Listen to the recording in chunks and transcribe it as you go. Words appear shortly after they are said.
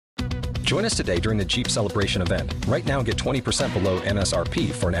Join us today during the Jeep Celebration event. Right now, get 20% below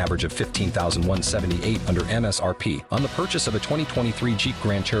MSRP for an average of $15,178 under MSRP on the purchase of a 2023 Jeep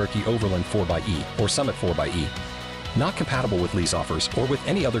Grand Cherokee Overland 4xE or Summit 4xE. Not compatible with lease offers or with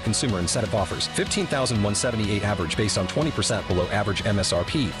any other consumer incentive offers. $15,178 average based on 20% below average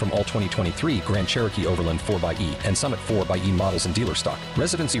MSRP from all 2023 Grand Cherokee Overland 4xE and Summit 4xE models in dealer stock.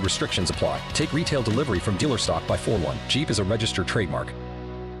 Residency restrictions apply. Take retail delivery from dealer stock by 4/1. Jeep is a registered trademark.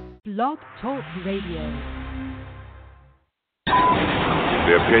 Blog Talk Radio.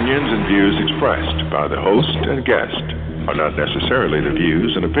 The opinions and views expressed by the host and guest are not necessarily the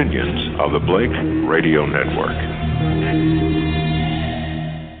views and opinions of the Blake Radio Network.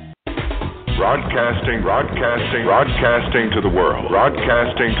 Broadcasting to the world.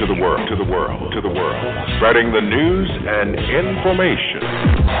 Broadcasting to the world. Spreading the news and information.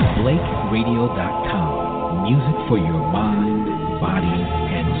 BlakeRadio.com. Music for your mind, body,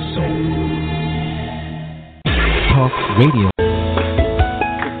 and soul. Talk Radio.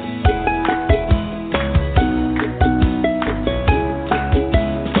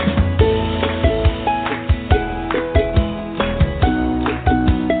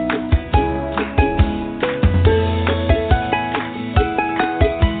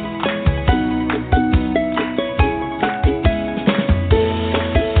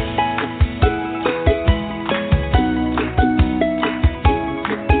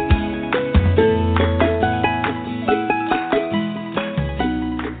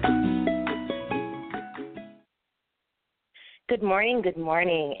 Good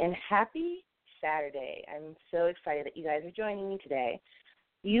morning, and happy Saturday. I'm so excited that you guys are joining me today.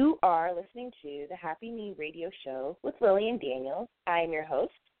 You are listening to the Happy Me Radio Show with Lily and Daniel. I am your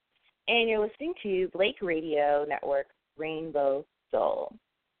host, and you're listening to Blake Radio Network Rainbow Soul.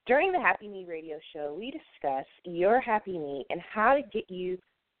 During the Happy Me Radio Show, we discuss your happy me and how to get you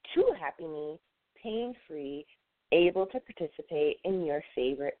to a happy me, pain-free, able to participate in your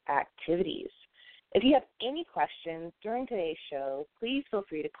favorite activities. If you have any questions during today's show, please feel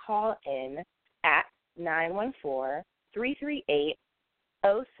free to call in at 914-338-0695.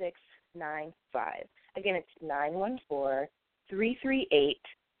 Again, it's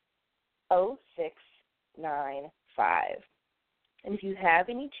 914-338-0695. And if you have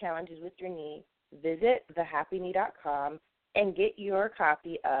any challenges with your knee, visit thehappyknee.com and get your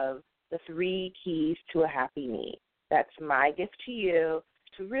copy of the 3 Keys to a Happy Knee. That's my gift to you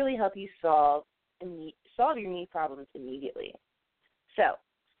to really help you solve your knee problems immediately. So,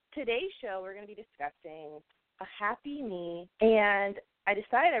 today's show we're going to be discussing a happy knee, and I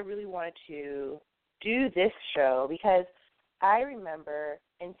decided I really wanted to do this show because I remember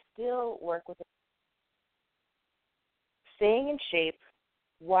and still work with staying in shape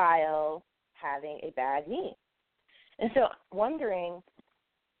while having a bad knee. And so wondering,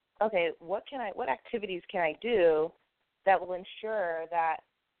 okay, what activities can I do that will ensure that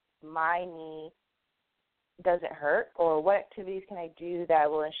my knee doesn't hurt, or what activities can I do that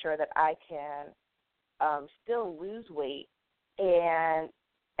will ensure that I can still lose weight and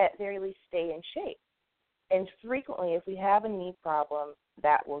at very least stay in shape. And frequently, if we have a knee problem,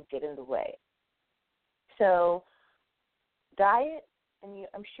 that will get in the way. So diet, and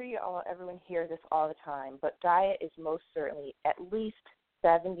I'm sure everyone hears this all the time, but diet is most certainly at least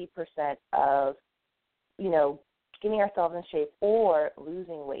 70% of, getting ourselves in shape or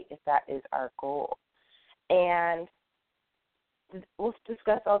losing weight if that is our goal. And I'll just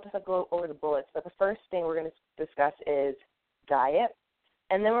go over the bullets, but the first thing we're going to discuss is diet,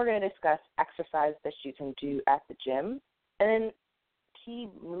 and then we're going to discuss exercise that you can do at the gym, and then key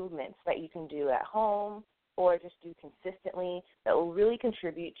movements that you can do at home or just do consistently that will really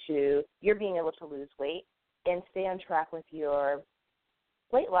contribute to your being able to lose weight and stay on track with your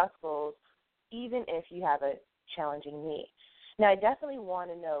weight loss goals, even if you have a challenging knee. Now, I definitely want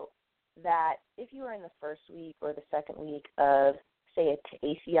to note that if you are in the first week or the second week of, say, an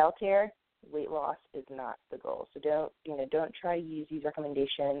ACL tear, weight loss is not the goal. So don't try to use these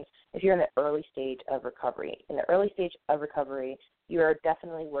recommendations if you're in the early stage of recovery. In the early stage of recovery, you are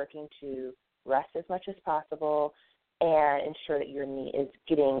definitely working to rest as much as possible and ensure that your knee is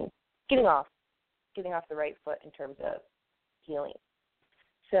getting off the right foot in terms of healing.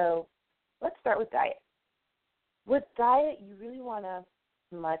 So let's start with diet. With diet, you really want to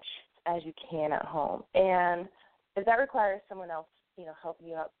much as you can at home. And if that requires someone else, helping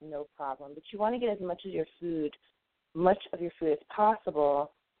you out, no problem. But you want to get as much of your food as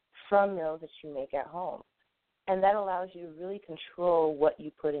possible from meals that you make at home. And that allows you to really control what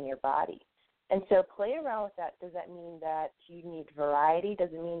you put in your body. And so play around with that. Does that mean that you need variety?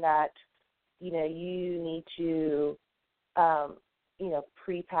 Does it mean that, you need to,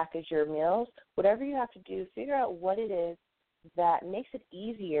 pre-package your meals. Whatever you have to do, figure out what it is that makes it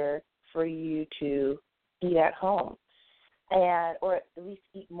easier for you to eat at home, or at least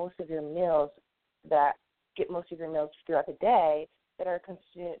eat most of your meals throughout the day that are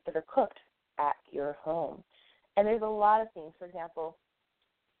cooked at your home. And there's a lot of things. For example,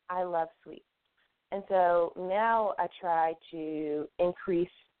 I love sweets. And so now I try to increase,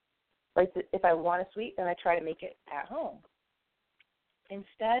 if I want a sweet, then I try to make it at home.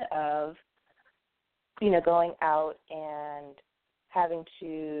 Instead of, going out and having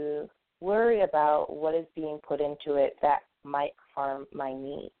to worry about what is being put into it that might harm my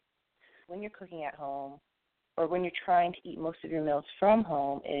knee. When you're cooking at home, or when you're trying to eat most of your meals from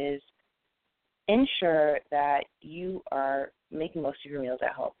home, is ensure that you are making most of your meals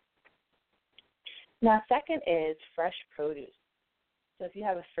at home. Now, second is fresh produce. So if you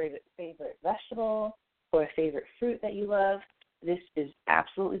have a favorite vegetable or a favorite fruit that you love, this is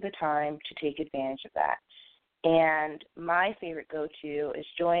absolutely the time to take advantage of that. And my favorite go-to is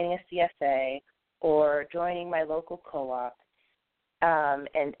joining a CSA or joining my local co-op.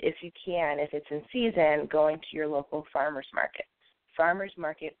 And if you can, if it's in season, going to your local farmer's market. Farmer's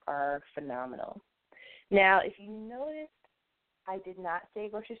market are phenomenal. Now, if you noticed, I did not say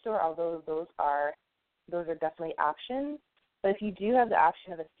grocery store, although those are definitely options. But if you do have the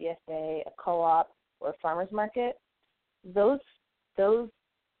option of a CSA, a co-op, or a farmer's market, those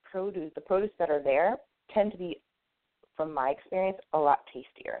produce, the produce that are there, tend to be, from my experience, a lot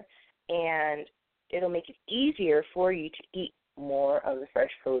tastier. And it'll make it easier for you to eat more of the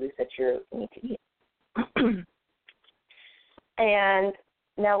fresh produce that you're going to eat. And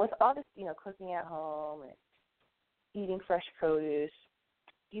now with all this, cooking at home and eating fresh produce,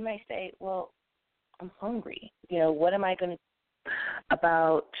 you might say, well, I'm hungry. What am I going to do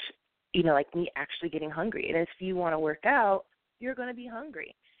about, me actually getting hungry? And if you want to work out, you're going to be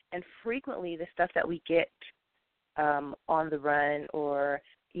hungry. And frequently the stuff that we get on the run, or,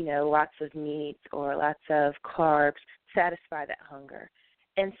 lots of meat or lots of carbs, satisfy that hunger.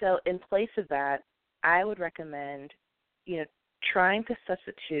 And so in place of that, I would recommend, trying to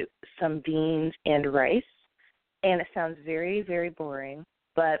substitute some beans and rice. And it sounds very, very boring,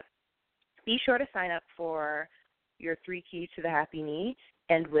 but be sure to sign up for your 3 Keys to the Happy Knee,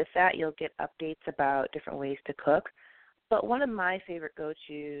 and with that you'll get updates about different ways to cook. But one of my favorite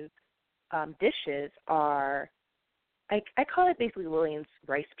go-to dishes are, I call it basically Lillian's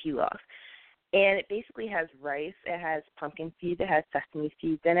rice pilaf. And it basically has rice, it has pumpkin seeds, it has sesame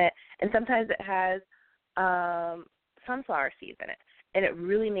seeds in it, and sometimes it has sunflower seeds in it. And it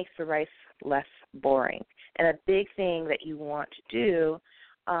really makes the rice less boring. And a big thing that you want to do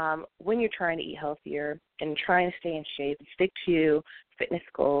when you're trying to eat healthier and trying to stay in shape and stick to fitness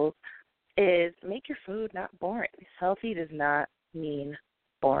goals is make your food not boring. Healthy does not mean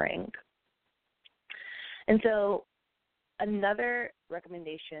boring. And so another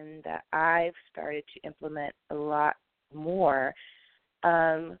recommendation that I've started to implement a lot more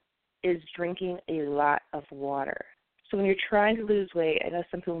is drinking a lot of water. So when you're trying to lose weight, I know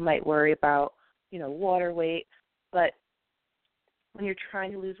some people might worry about, water weight, but when you're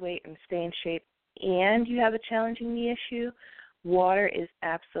trying to lose weight and stay in shape and you have a challenging knee issue, water is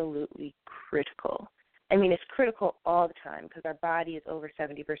absolutely critical. I mean, it's critical all the time because our body is over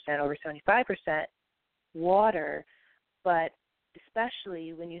 70%, over 75% water, but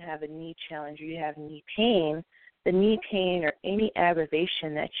especially when you have a knee challenge or you have knee pain, the knee pain or any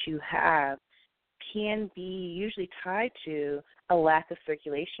aggravation that you have can be usually tied to a lack of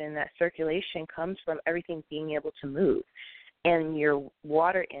circulation. That circulation comes from everything being able to move, and your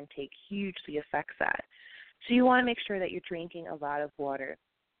water intake hugely affects that. So you want to make sure that you're drinking a lot of water.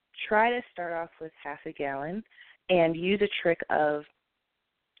 Try to start off with half a gallon and use a trick of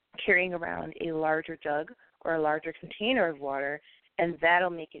carrying around a larger jug or a larger container of water, and that'll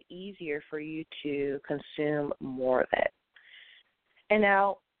make it easier for you to consume more of it. And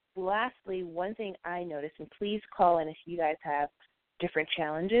now, lastly, one thing I noticed, and please call in if you guys have different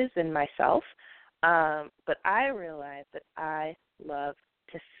challenges than myself, but I realized that I love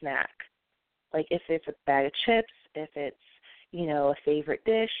to snack. Like if it's a bag of chips, if it's, a favorite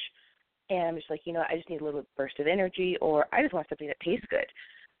dish, and I'm just like, I just need a little burst of energy, or I just want something that tastes good,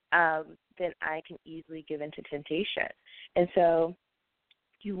 then I can easily give in to temptation. And so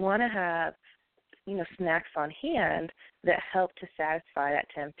you want to have, snacks on hand that help to satisfy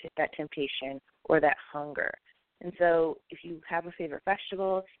that temptation or that hunger. And so if you have a favorite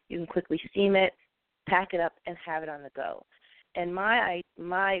vegetable, you can quickly steam it, pack it up, and have it on the go. And my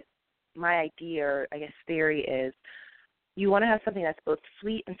idea, or I guess theory, is you want to have something that's both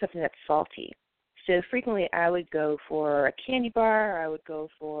sweet and something that's salty. So frequently I would go for a candy bar, or I would go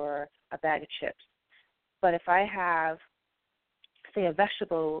for a bag of chips. But if I have, say, a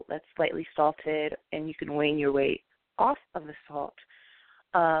vegetable that's slightly salted and you can wane your weight off of the salt,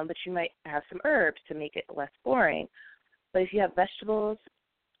 but you might have some herbs to make it less boring. But if you have vegetables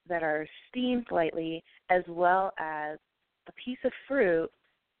that are steamed lightly, as well as a piece of fruit,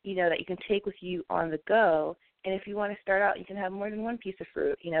 that you can take with you on the go, and if you want to start out, you can have more than one piece of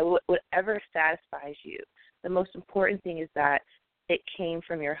fruit, whatever satisfies you. The most important thing is that it came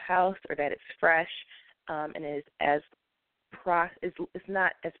from your house, or that it's fresh, and is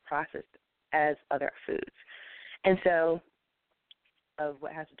not as processed as other foods. And so, of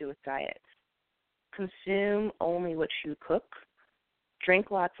what has to do with diet, consume only what you cook,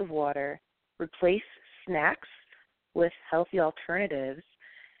 drink lots of water, replace snacks with healthy alternatives,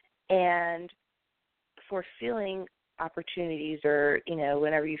 and for filling opportunities, or,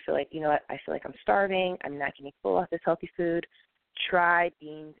 whenever you feel like, I feel like I'm starving, I'm not getting full off this healthy food, try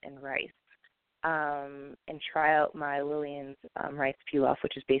beans and rice. And try out my Lillian's rice pilaf,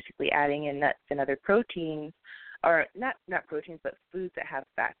 which is basically adding in nuts and other proteins, or not proteins, but foods that have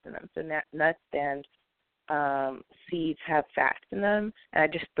fats in them. So nuts and seeds have fats in them, and I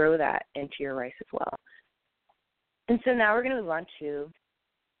just throw that into your rice as well. And so now we're going to move on to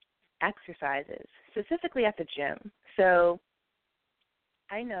exercises, specifically at the gym. So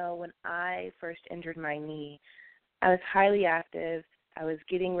I know when I first injured my knee, I was highly active. I was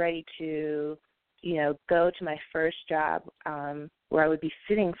getting ready to, go to my first job where I would be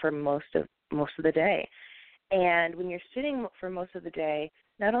sitting for most of the day. And when you're sitting for most of the day,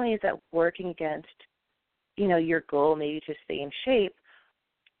 not only is that working against, your goal maybe to stay in shape,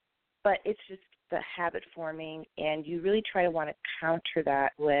 but it's just the habit forming, and you really try to want to counter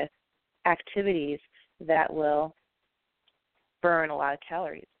that with activities that will burn a lot of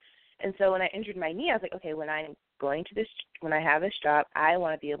calories. And so when I injured my knee, I was like, okay, when I have this job, I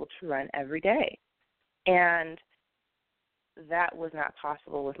want to be able to run every day. And that was not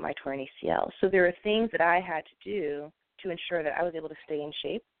possible with my torn ACL. So there were things that I had to do to ensure that I was able to stay in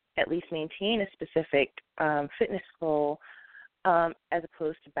shape, at least maintain a specific fitness goal, as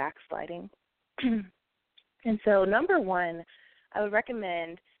opposed to backsliding. And so number one, I would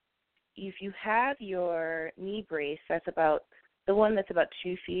recommend, if you have your knee brace, that's about the one that's about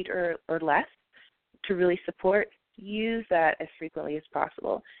 2 feet or less to really support, use that as frequently as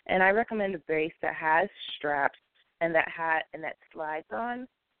possible. And I recommend a brace that has straps and that slides on,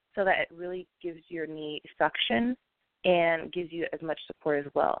 so that it really gives your knee suction and gives you as much support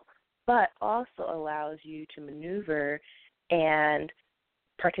as well, but also allows you to maneuver and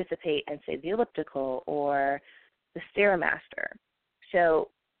participate in, say, the elliptical or the Stairmaster. So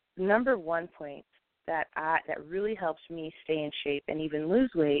number one point that really helps me stay in shape and even lose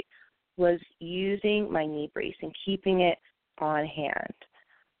weight was using my knee brace and keeping it on hand.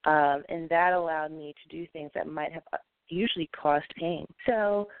 And that allowed me to do things that might have usually caused pain.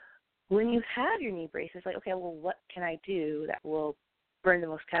 So when you have your knee brace, it's like, okay, well, what can I do that will burn the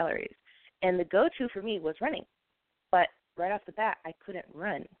most calories? And the go-to for me was running. But right off the bat, I couldn't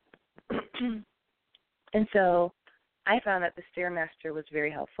run. And so I found that the Stairmaster was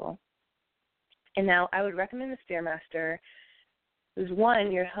very helpful. And now I would recommend the Stairmaster. Because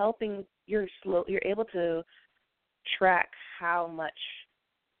one, you're able to track how much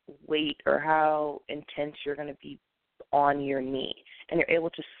weight or how intense you're going to be on your knee, and you're able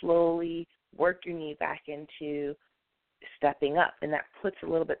to slowly work your knee back into stepping up, and that puts a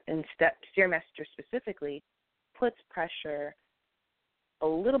little bit in Stairmaster specifically puts a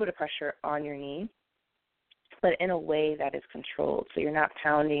little bit of pressure on your knee, but in a way that is controlled. So you're not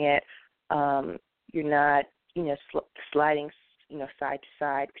pounding it, you're not sliding side to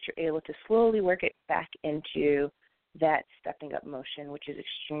side, but you're able to slowly work it back into that stepping up motion, which is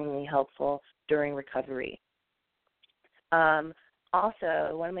extremely helpful during recovery. Also,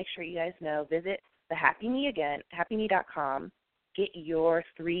 I want to make sure you guys know, visit the Happy Knee again, happyknee.com. Get your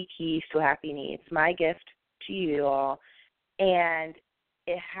 3 keys to a happy knee. It's my gift to you all, and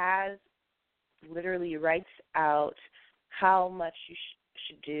it has literally writes out how much you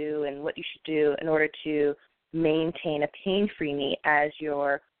should do and what you should do in order to maintain a pain-free knee as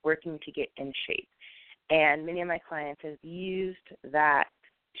you're working to get in shape. And many of my clients have used that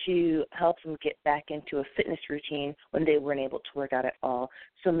to help them get back into a fitness routine when they weren't able to work out at all.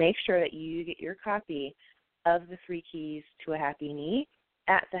 So make sure that you get your copy of the 3 keys to a happy knee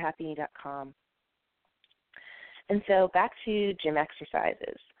at thehappyknee.com. And so back to gym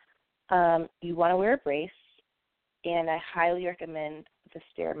exercises. You want to wear a brace, and I highly recommend the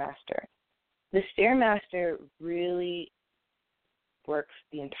Stairmaster. The Stairmaster really works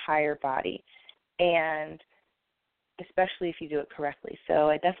the entire body, and especially if you do it correctly. So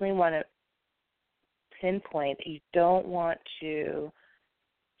I definitely want to pinpoint that you don't want to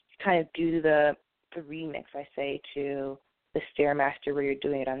kind of do the remix, I say, to the Stairmaster where you're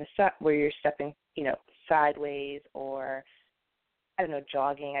doing it on the where you're stepping, sideways, or I don't know,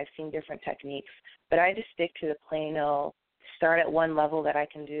 jogging. I've seen different techniques, but I just stick to the plain old start at one level that I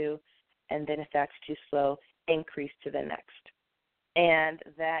can do, and then if that's too slow, increase to the next. And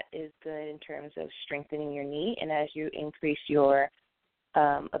that is good in terms of strengthening your knee, and as you increase your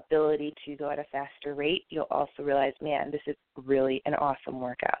ability to go at a faster rate, you'll also realize, man, this is really an awesome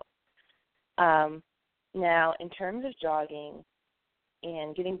workout. Now, in terms of jogging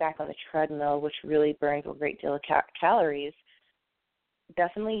and getting back on the treadmill, which really burns a great deal of calories,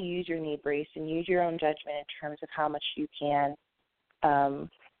 definitely use your knee brace and use your own judgment in terms of how much you can,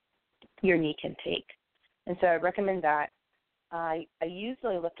 your knee can take. And so I recommend that. I use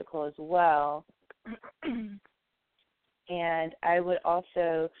the elliptical as well, and I would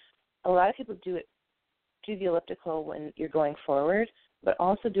also, a lot of people do the elliptical when you're going forward, but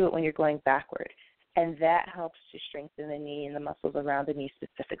also do it when you're going backward, and that helps to strengthen the knee and the muscles around the knee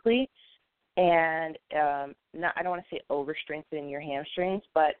specifically. And I don't want to say over-strengthening your hamstrings,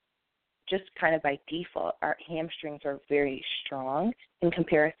 but just kind of by default, our hamstrings are very strong in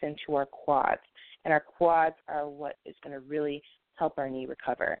comparison to our quads. And our quads are what is going to really help our knee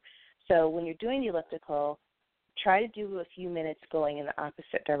recover. So when you're doing the elliptical, try to do a few minutes going in the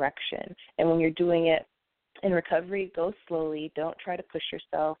opposite direction. And when you're doing it in recovery, go slowly. Don't try to push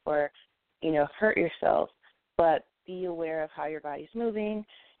yourself or, hurt yourself, but be aware of how your body's moving,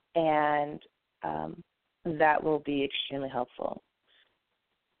 and that will be extremely helpful.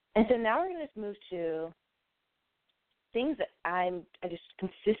 And so now we're going to just move to things that I just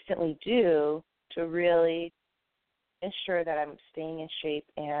consistently do to really ensure that I'm staying in shape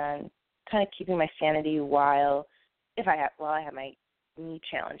and kind of keeping my sanity while I have my knee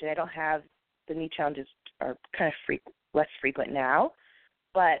challenge. And I don't have, the knee challenges are kind of less frequent now,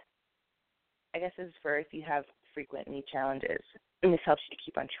 but I guess this is for if you have frequent knee challenges, and this helps you to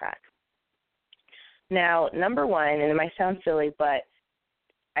keep on track. Now, number one, and it might sound silly, but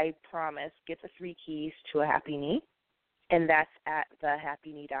I promise, get the 3 keys to a happy knee, and that's at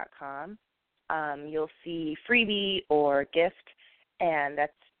thehappyknee.com. You'll see freebie or gift, and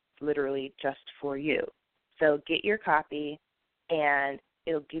that's literally just for you. So get your copy, and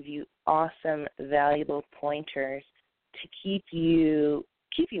it'll give you awesome, valuable pointers to keep you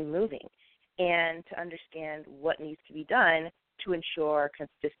moving and to understand what needs to be done to ensure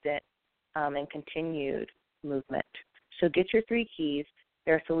consistent and continued movement. So get your 3 keys.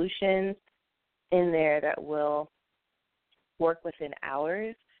 There are solutions in there that will work within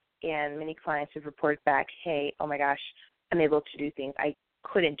hours, and many clients have reported back, hey, oh my gosh, I'm able to do things I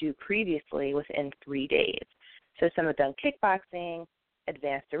couldn't do previously within 3 days. So some have done kickboxing,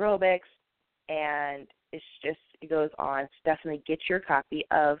 advanced aerobics, and it goes on. So definitely get your copy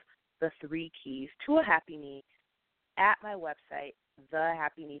of the 3 keys to a happy knee at my website,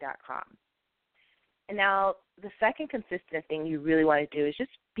 thehappyknee.com. And now the second consistent thing you really want to do is just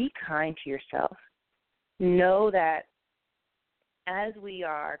be kind to yourself. Know that as we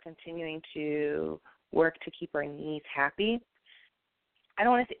are continuing to work to keep our knees happy, I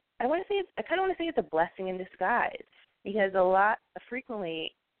kind of want to say it's a blessing in disguise, because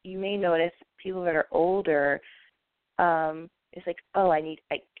frequently you may notice people that are older, it's like, oh, I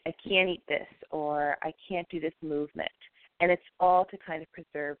can't eat this, or I can't do this movement, and it's all to kind of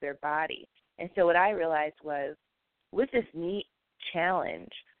preserve their body. And so what I realized was, with this knee challenge,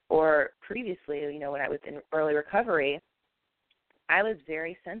 or previously, when I was in early recovery, I was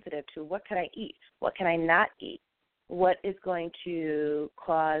very sensitive to what can I eat, what can I not eat, what is going to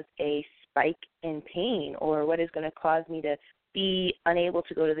cause a spike in pain, or what is going to cause me to be unable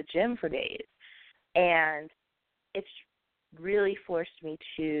to go to the gym for days. And it's really forced me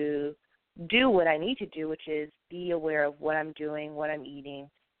to do what I need to do, which is be aware of what I'm doing, what I'm eating,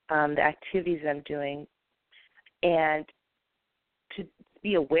 the activities that I'm doing, and to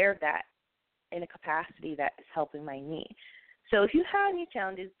be aware of that in a capacity that is helping my knee. So if you have knee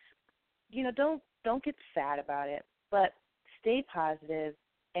challenges, don't get sad about it, but stay positive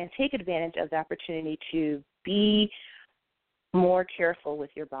and take advantage of the opportunity to be more careful with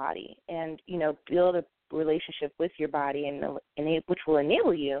your body and, build a relationship with your body, and which will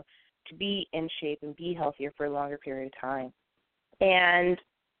enable you to be in shape and be healthier for a longer period of time. And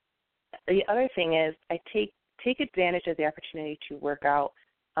the other thing is, I take advantage of the opportunity to work out,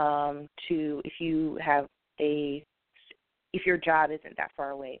 if your job isn't that far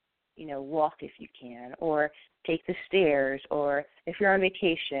away, walk if you can, or take the stairs, or if you're on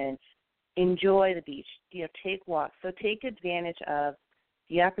vacation, enjoy the beach, take walks. So take advantage of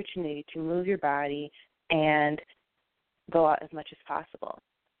the opportunity to move your body and go out as much as possible.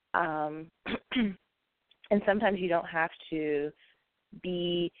 And sometimes you don't have to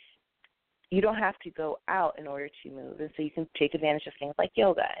go out in order to move. And so you can take advantage of things like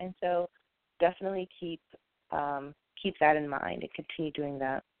yoga. And so definitely keep that in mind and continue doing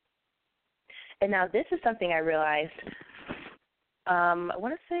that. And now this is something I realized, I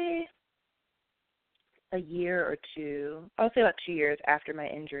want to say a year or two, I would say about 2 years after my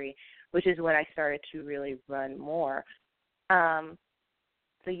injury, which is when I started to really run more.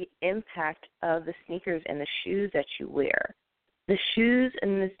 The impact of the sneakers and the shoes that you wear. The shoes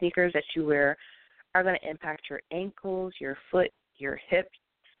and the sneakers that you wear are going to impact your ankles, your foot, your hips,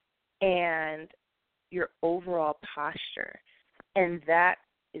 and your overall posture. And that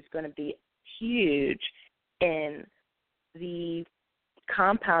is going to be huge in the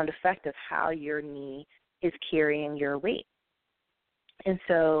compound effect of how your knee is carrying your weight. And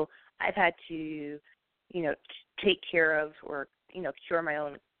so I've had to, take care of or, cure my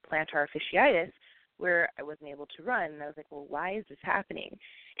own plantar fasciitis where I wasn't able to run. And I was like, well, why is this happening?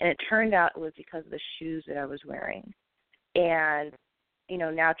 And it turned out it was because of the shoes that I was wearing. And,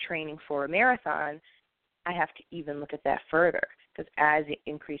 now training for a marathon, I have to even look at that further because as you're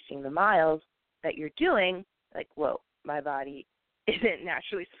increasing the miles that you're doing, like, whoa, my body isn't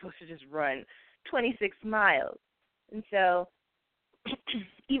naturally supposed to just run 26 miles. And so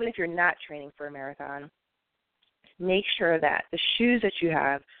even if you're not training for a marathon, make sure that the shoes that you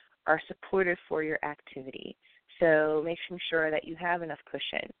have are supportive for your activity. So making sure that you have enough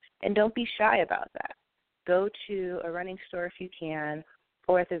cushion. And don't be shy about that. Go to a running store if you can,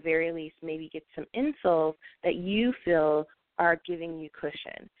 or at the very least maybe get some insoles that you feel are giving you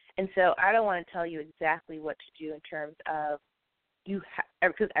cushion. And so I don't want to tell you exactly what to do in terms of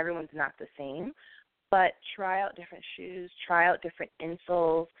because everyone's not the same, but try out different shoes, try out different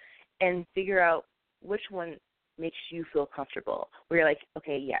insoles, and figure out which one makes you feel comfortable, where you're like,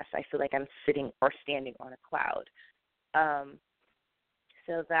 okay, yes, I feel like I'm sitting or standing on a cloud.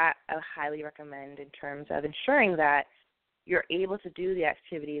 So that I would highly recommend in terms of ensuring that you're able to do the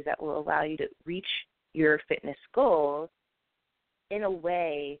activities that will allow you to reach your fitness goals in a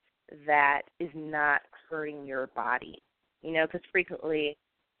way that is not hurting your body. Because frequently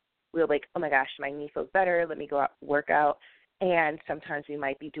we're like, oh my gosh, my knee feels better, let me go out work out, and sometimes we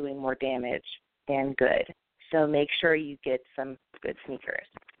might be doing more damage than good. So make sure you get some good sneakers.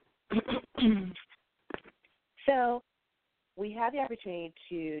 So we had the opportunity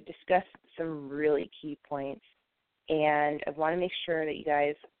to discuss some really key points, and I want to make sure that you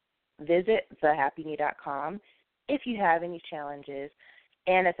guys visit thehappyknee.com if you have any challenges,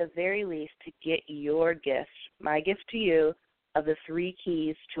 and at the very least to get your gift, my gift to you, of the 3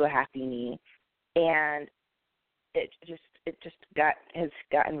 keys to a happy knee. And it has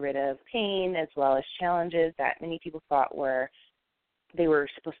gotten rid of pain as well as challenges that many people thought they were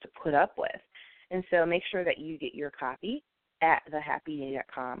supposed to put up with. And so make sure that you get your copy at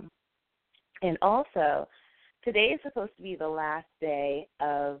thehappyknee.com. And also, today is supposed to be the last day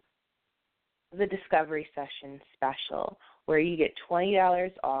of the Discovery Session special, where you get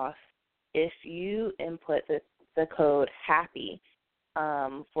 $20 off if you input the code HAPPY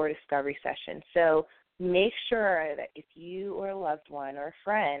for Discovery Session. So make sure that if you or a loved one or a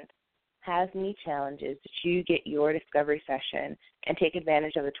friend has knee challenges, that you get your Discovery Session and take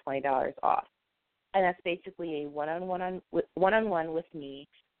advantage of the $20 off. And that's basically a one-on-one with me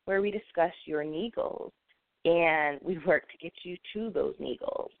where we discuss your knee goals, and we work to get you to those knee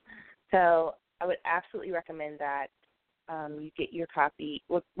goals. So I would absolutely recommend that you get your copy.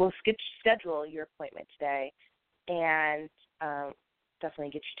 We'll schedule your appointment today and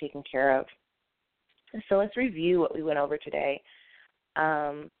definitely get you taken care of. So let's review what we went over today.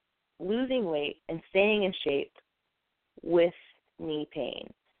 Losing weight and staying in shape with knee pain.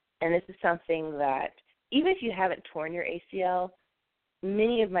 And this is something that even if you haven't torn your ACL,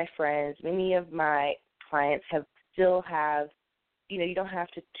 many of my friends, many of my clients still have, you don't have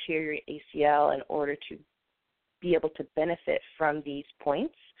to tear your ACL in order to be able to benefit from these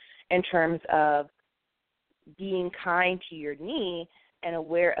points in terms of being kind to your knee and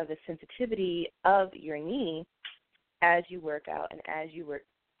aware of the sensitivity of your knee as you work out and as you work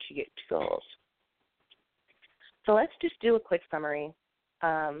to get to goals. So let's just do a quick summary.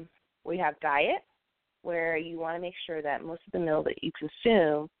 We have diet, where you want to make sure that most of the meals that you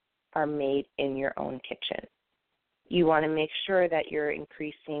consume are made in your own kitchen. You want to make sure that you're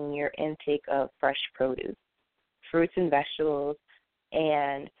increasing your intake of fresh produce, fruits and vegetables,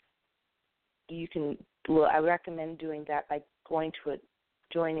 and I recommend doing that by going to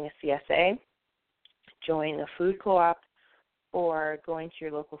joining a CSA, joining a food co-op, or going to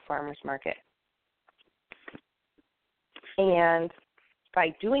your local farmer's market. And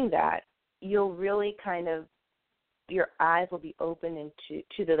by doing that, you'll really kind of, your eyes will be open into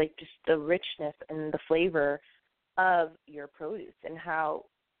the just the richness and the flavor of your produce and how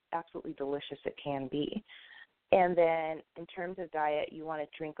absolutely delicious it can be. And then in terms of diet, you want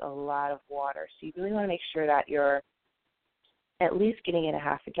to drink a lot of water. So you really want to make sure that you're at least getting in a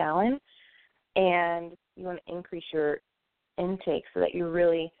half a gallon, and you want to increase your intake so that you're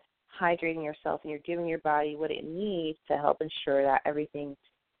really hydrating yourself and you're giving your body what it needs to help ensure that everything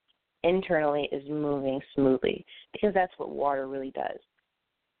internally is moving smoothly, because that's what water really does.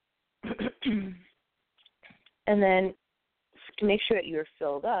 And then to make sure that you're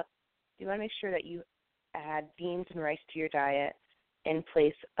filled up, you want to make sure that you add beans and rice to your diet in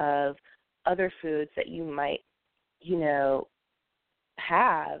place of other foods that you might,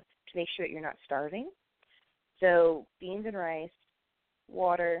 have to make sure that you're not starving. So beans and rice,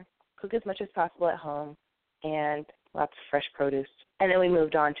 water, cook as much as possible at home, and lots of fresh produce. And then we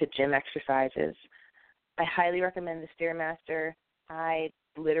moved on to gym exercises. I highly recommend the Stairmaster. I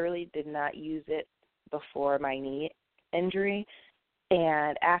literally did not use it before my knee injury,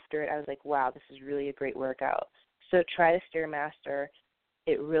 and after it I was like, wow, this is really a great workout. So try the Stairmaster.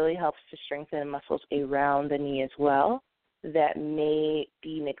 It really helps to strengthen muscles around the knee as well that may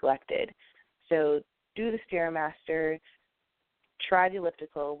be neglected. So do the Stairmaster. Try the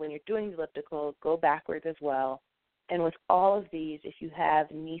elliptical. When you're doing the elliptical, go backwards as well. And with all of these, if you have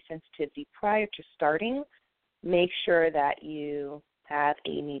knee sensitivity prior to starting, make sure that you have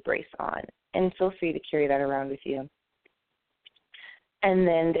a knee brace on. And feel free to carry that around with you. And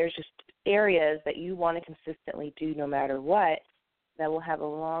then there's just areas that you want to consistently do no matter what that will have a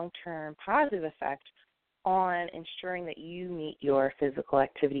long-term positive effect on ensuring that you meet your physical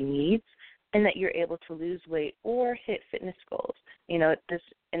activity needs and that you're able to lose weight or hit fitness goals.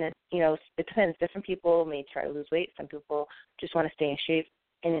 It depends. Different people may try to lose weight. Some people just want to stay in shape.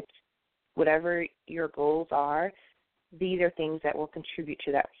 And it's whatever your goals are, these are things that will contribute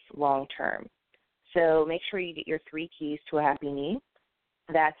to that long term. So make sure you get your 3 keys to a happy knee.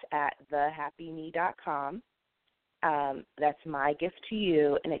 That's at thehappyknee.com. That's my gift to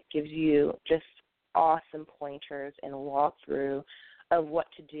you, and it gives you just awesome pointers and a walkthrough of what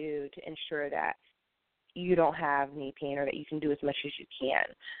to do to ensure that you don't have knee pain or that you can do as much as you can,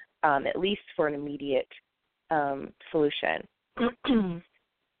 at least for an immediate solution.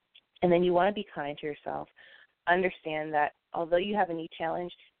 And then you want to be kind to yourself. Understand that although you have a knee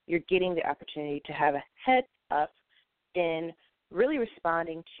challenge, you're getting the opportunity to have a head up in really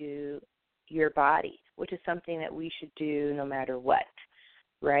responding to your body, which is something that we should do no matter what,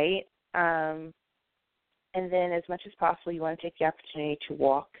 right? And then as much as possible, you want to take the opportunity to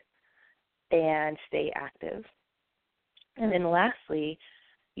walk and stay active. And then lastly,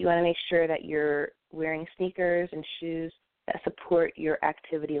 you want to make sure that you're wearing sneakers and shoes that support your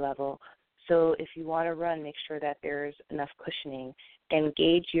activity level. So if you want to run, make sure that there's enough cushioning. And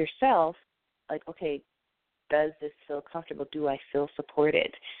gauge yourself, like, okay, does this feel comfortable? Do I feel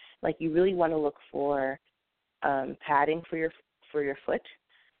supported? Like, you really want to look for padding for your foot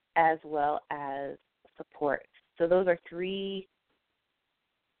as well as support. So those are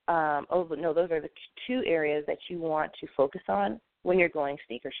those are the 2 areas that you want to focus on when you're going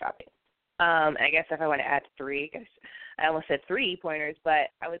sneaker shopping. I guess if I want to add 3, I almost said 3 pointers, but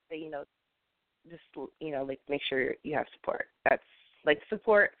I would say, make sure you have support. That's like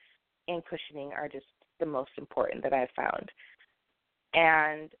support and cushioning are just the most important that I've found.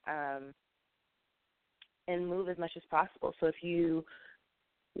 And move as much as possible. So if you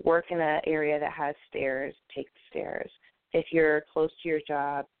work in an area that has stairs, take the stairs. If you're close to your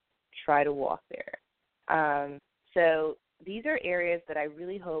job, try to walk there. So these are areas that I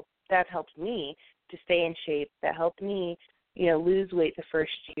really hope that helped me to stay in shape, that helped me, lose weight the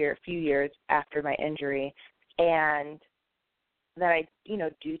first few years after my injury, and that I,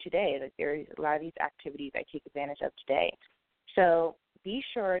 do today. Like, there's a lot of these activities I take advantage of today. So be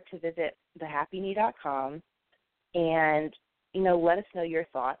sure to visit thehappyknee.com and, let us know your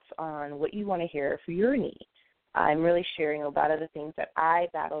thoughts on what you want to hear for your knee. I'm really sharing a lot of the things that I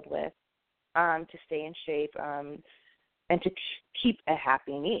battled with to stay in shape and to keep a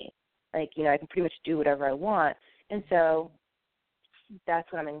happy knee. Like, I can pretty much do whatever I want. And so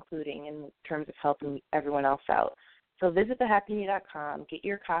that's what I'm including in terms of helping everyone else out. So visit thehappyknee.com, get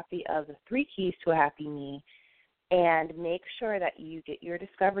your copy of the 3 keys to a happy knee, and make sure that you get your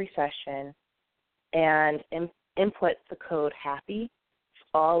discovery session and input the code HAPPY,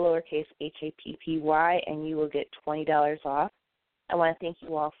 all lowercase HAPPY, and you will get $20 off. I want to thank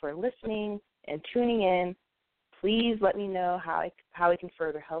you all for listening and tuning in. Please let me know how I can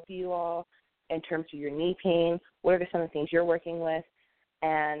further help you all in terms of your knee pain. What are some of the things you're working with?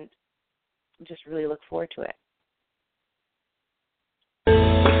 And just really look forward to it.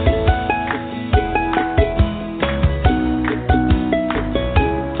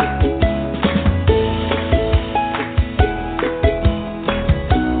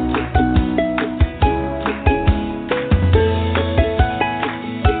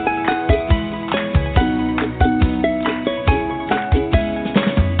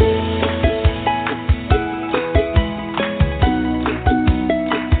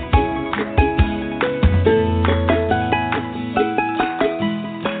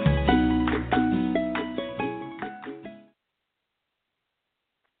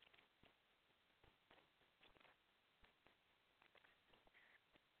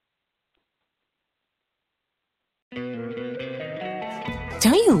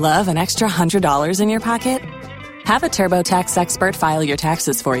 Don't you love an extra $100 in your pocket? Have a TurboTax expert file your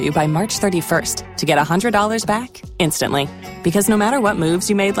taxes for you by March 31st to get $100 back instantly. Because no matter what moves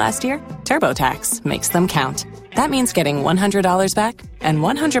you made last year, TurboTax makes them count. That means getting $100 back and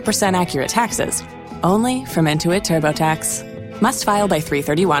 100% accurate taxes, only from Intuit TurboTax. Must file by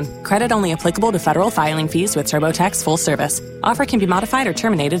 3/31. Credit only applicable to federal filing fees with TurboTax full service. Offer can be modified or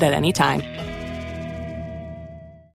terminated at any time.